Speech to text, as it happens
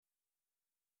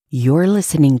You're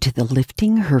listening to the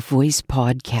Lifting Her Voice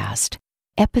podcast,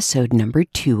 episode number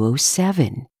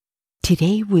 207.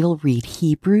 Today we'll read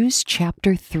Hebrews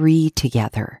chapter 3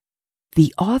 together.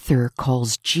 The author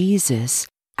calls Jesus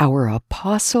our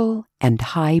apostle and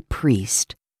high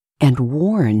priest and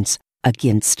warns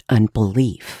against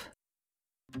unbelief.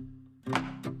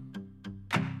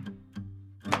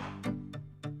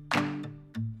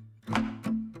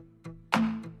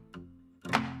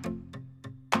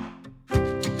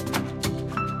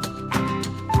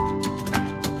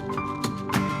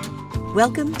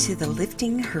 Welcome to the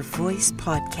Lifting Her Voice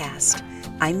podcast.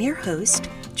 I'm your host,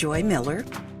 Joy Miller,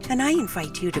 and I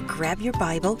invite you to grab your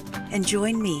Bible and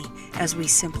join me as we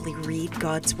simply read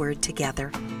God's Word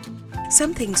together.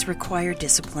 Some things require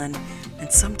discipline, and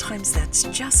sometimes that's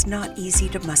just not easy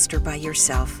to muster by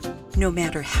yourself, no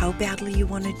matter how badly you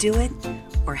want to do it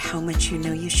or how much you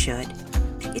know you should.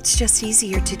 It's just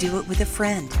easier to do it with a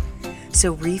friend.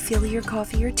 So refill your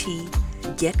coffee or tea,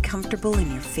 get comfortable in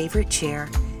your favorite chair,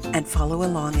 and follow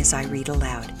along as I read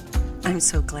aloud. I'm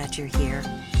so glad you're here.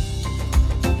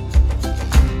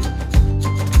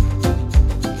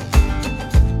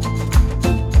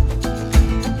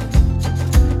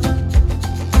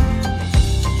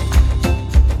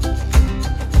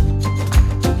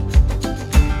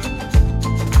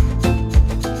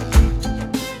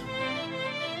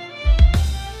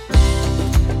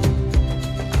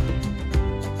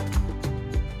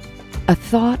 A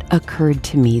thought occurred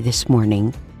to me this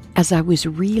morning as I was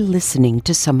re-listening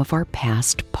to some of our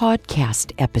past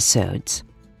podcast episodes.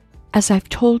 As I've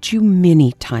told you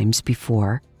many times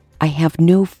before, I have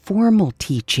no formal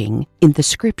teaching in the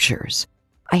Scriptures.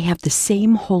 I have the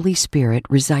same Holy Spirit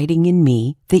residing in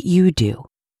me that you do.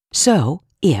 So,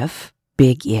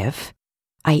 big if,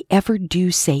 I ever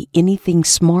do say anything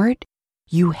smart,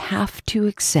 you have to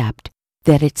accept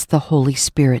that it's the Holy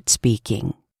Spirit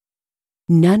speaking.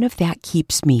 None of that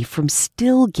keeps me from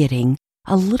still getting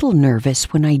a little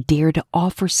nervous when I dare to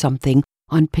offer something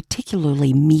on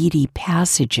particularly meaty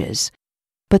passages,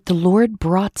 but the Lord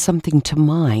brought something to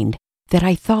mind that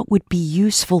I thought would be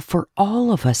useful for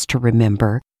all of us to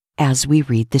remember as we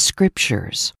read the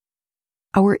Scriptures.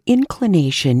 Our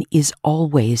inclination is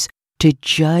always to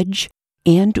judge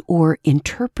and or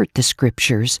interpret the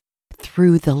Scriptures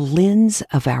through the lens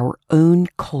of our own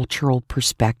cultural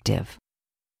perspective.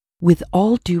 With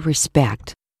all due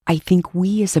respect, I think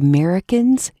we as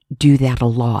Americans do that a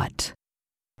lot.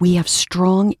 We have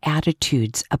strong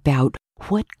attitudes about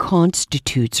what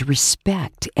constitutes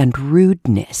respect and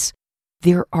rudeness.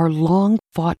 There are long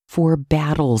fought for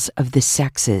battles of the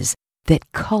sexes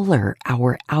that color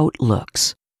our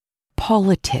outlooks.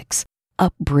 Politics,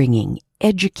 upbringing,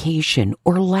 education,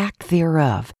 or lack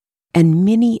thereof, and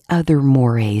many other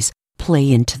mores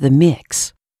play into the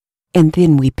mix. And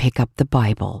then we pick up the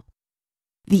Bible.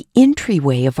 The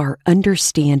entryway of our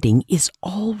understanding is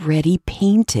already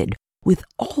painted with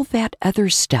all that other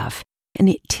stuff, and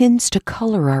it tends to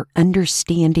color our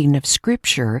understanding of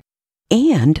Scripture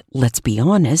and, let's be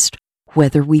honest,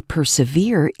 whether we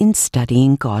persevere in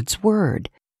studying God's Word.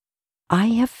 I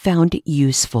have found it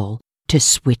useful to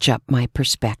switch up my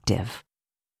perspective.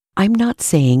 I'm not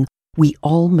saying we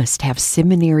all must have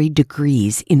seminary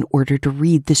degrees in order to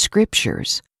read the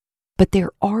Scriptures, but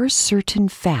there are certain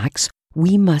facts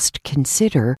we must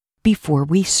consider before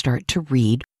we start to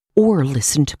read or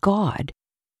listen to God.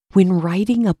 When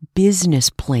writing a business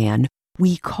plan,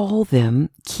 we call them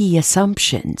key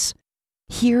assumptions.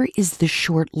 Here is the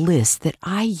short list that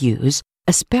I use,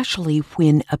 especially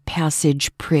when a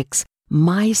passage pricks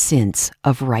my sense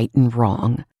of right and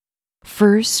wrong.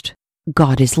 First,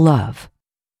 God is love.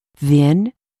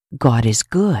 Then, God is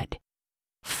good.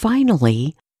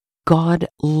 Finally, God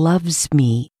loves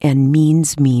me and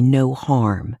means me no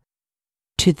harm.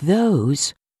 To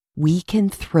those, we can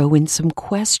throw in some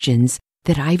questions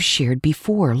that I've shared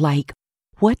before, like,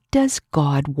 what does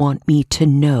God want me to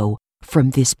know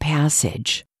from this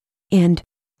passage? And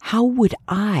how would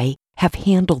I have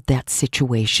handled that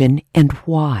situation and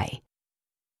why?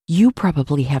 You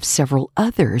probably have several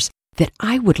others that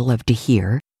I would love to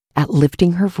hear at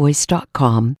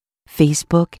liftinghervoice.com,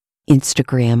 Facebook,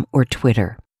 Instagram, or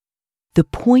Twitter. The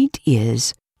point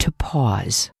is to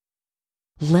pause.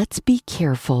 Let's be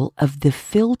careful of the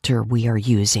filter we are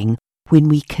using when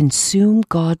we consume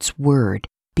God's Word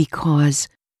because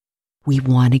we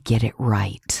want to get it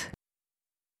right.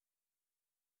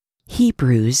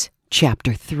 Hebrews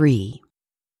chapter 3.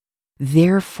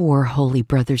 Therefore, holy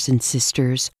brothers and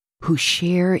sisters who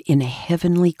share in a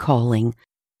heavenly calling,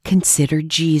 consider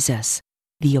Jesus,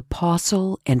 the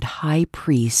apostle and high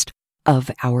priest of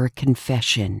our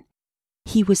confession.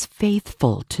 He was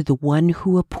faithful to the one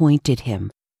who appointed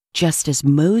him, just as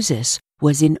Moses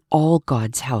was in all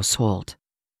God's household.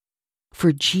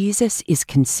 For Jesus is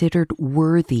considered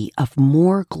worthy of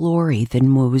more glory than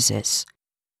Moses,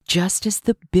 just as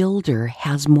the builder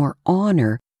has more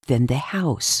honor than the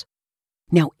house.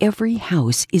 Now every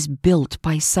house is built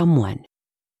by someone,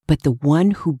 but the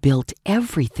one who built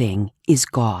everything is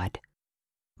God.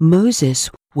 Moses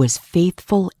was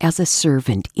faithful as a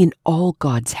servant in all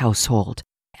God's household,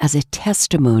 as a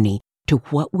testimony to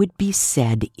what would be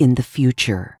said in the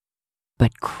future.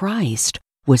 But Christ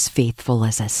was faithful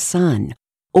as a son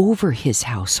over his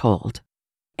household,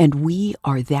 and we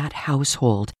are that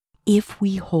household if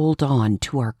we hold on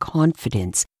to our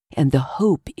confidence and the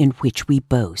hope in which we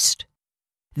boast.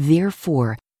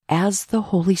 Therefore, as the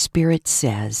Holy Spirit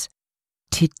says,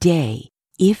 today,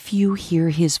 if you hear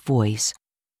his voice,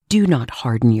 do not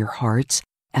harden your hearts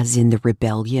as in the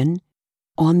rebellion,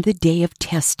 on the day of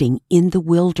testing in the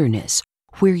wilderness,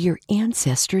 where your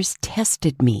ancestors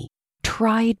tested me,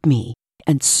 tried me,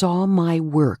 and saw my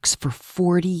works for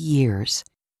 40 years.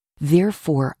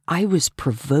 Therefore I was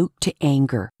provoked to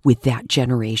anger with that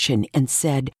generation and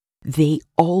said, they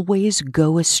always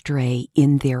go astray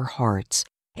in their hearts,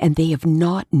 and they have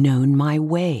not known my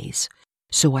ways.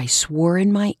 So I swore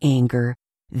in my anger,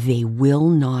 they will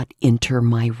not enter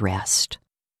my rest.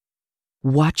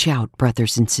 Watch out,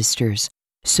 brothers and sisters,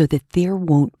 so that there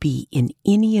won't be in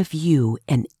any of you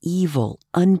an evil,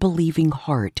 unbelieving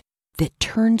heart that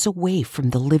turns away from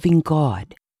the living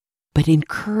God, but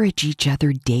encourage each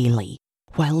other daily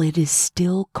while it is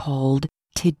still called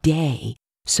today,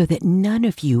 so that none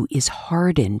of you is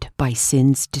hardened by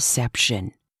sin's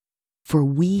deception. For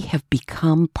we have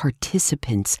become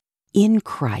participants in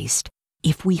Christ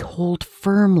if we hold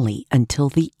firmly until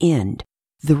the end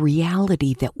the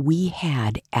reality that we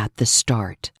had at the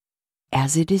start.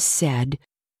 As it is said,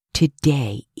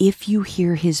 today, if you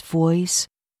hear his voice,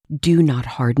 do not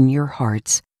harden your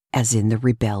hearts as in the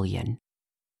rebellion.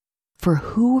 For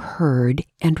who heard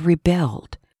and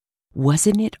rebelled?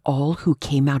 Wasn't it all who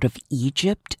came out of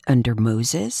Egypt under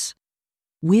Moses?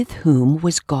 With whom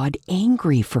was God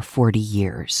angry for 40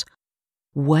 years?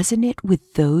 Wasn't it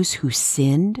with those who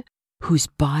sinned, whose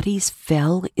bodies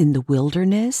fell in the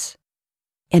wilderness?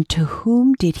 And to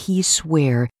whom did he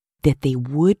swear that they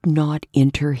would not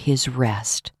enter his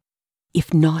rest,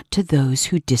 if not to those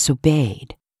who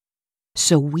disobeyed?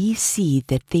 So we see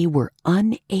that they were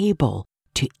unable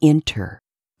to enter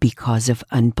because of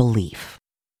unbelief.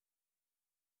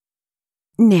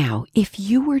 Now, if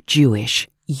you were Jewish,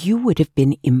 you would have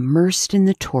been immersed in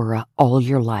the Torah all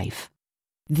your life.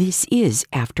 This is,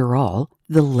 after all,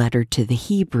 the letter to the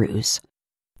Hebrews.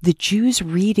 The Jews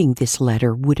reading this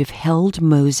letter would have held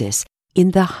Moses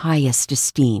in the highest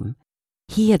esteem.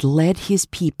 He had led his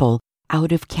people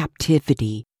out of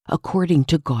captivity according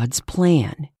to God's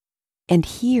plan. And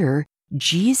here,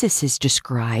 Jesus is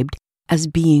described as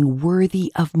being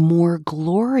worthy of more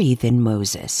glory than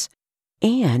Moses,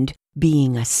 and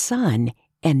being a son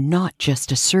and not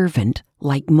just a servant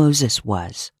like Moses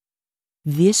was.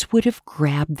 This would have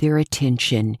grabbed their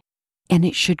attention, and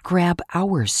it should grab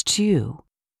ours too.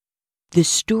 The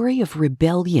story of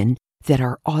rebellion that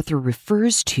our author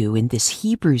refers to in this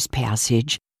Hebrews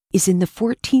passage is in the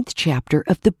 14th chapter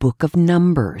of the book of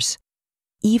Numbers.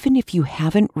 Even if you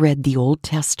haven't read the Old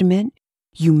Testament,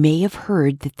 you may have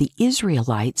heard that the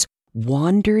Israelites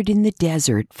wandered in the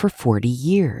desert for 40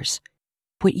 years.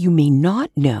 What you may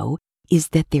not know is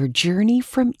that their journey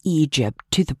from Egypt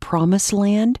to the Promised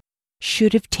Land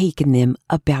should have taken them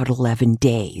about 11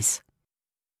 days.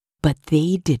 But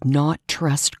they did not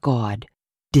trust God,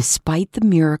 despite the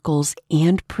miracles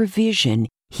and provision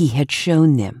he had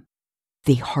shown them.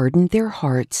 They hardened their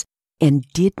hearts and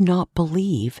did not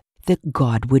believe that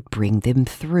God would bring them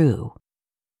through.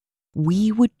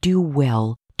 We would do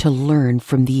well to learn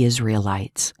from the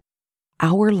Israelites.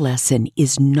 Our lesson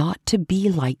is not to be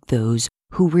like those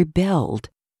who rebelled,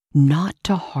 not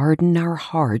to harden our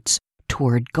hearts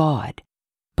toward God,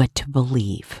 but to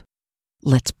believe.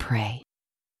 Let's pray.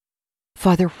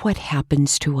 Father, what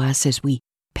happens to us as we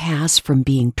pass from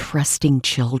being trusting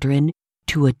children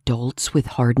to adults with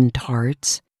hardened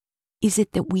hearts? Is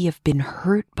it that we have been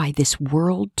hurt by this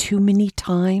world too many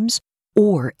times,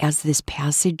 or, as this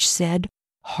passage said,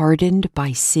 hardened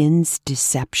by sin's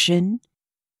deception?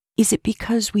 Is it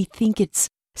because we think it's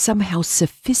somehow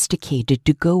sophisticated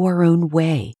to go our own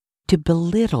way, to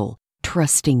belittle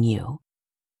trusting you?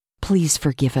 Please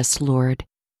forgive us, Lord.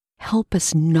 Help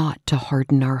us not to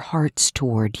harden our hearts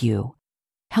toward you.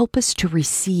 Help us to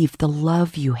receive the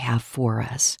love you have for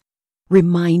us.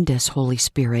 Remind us, Holy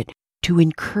Spirit, to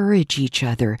encourage each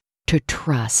other to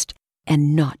trust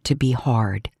and not to be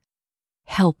hard.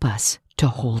 Help us to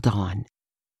hold on.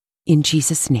 In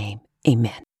Jesus' name,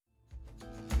 amen.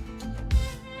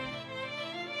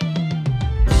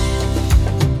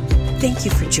 Thank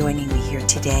you for joining me here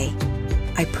today.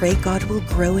 I pray God will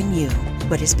grow in you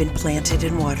what has been planted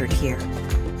and watered here.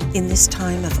 In this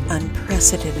time of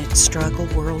unprecedented struggle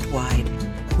worldwide,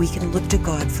 we can look to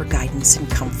God for guidance and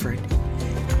comfort.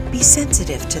 Be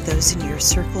sensitive to those in your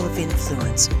circle of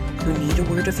influence who need a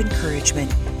word of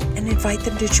encouragement and invite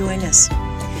them to join us.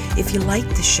 If you like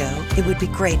the show, it would be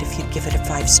great if you'd give it a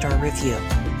 5-star review.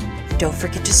 Don't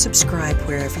forget to subscribe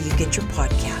wherever you get your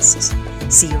podcasts.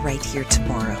 See you right here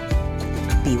tomorrow.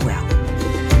 Be well.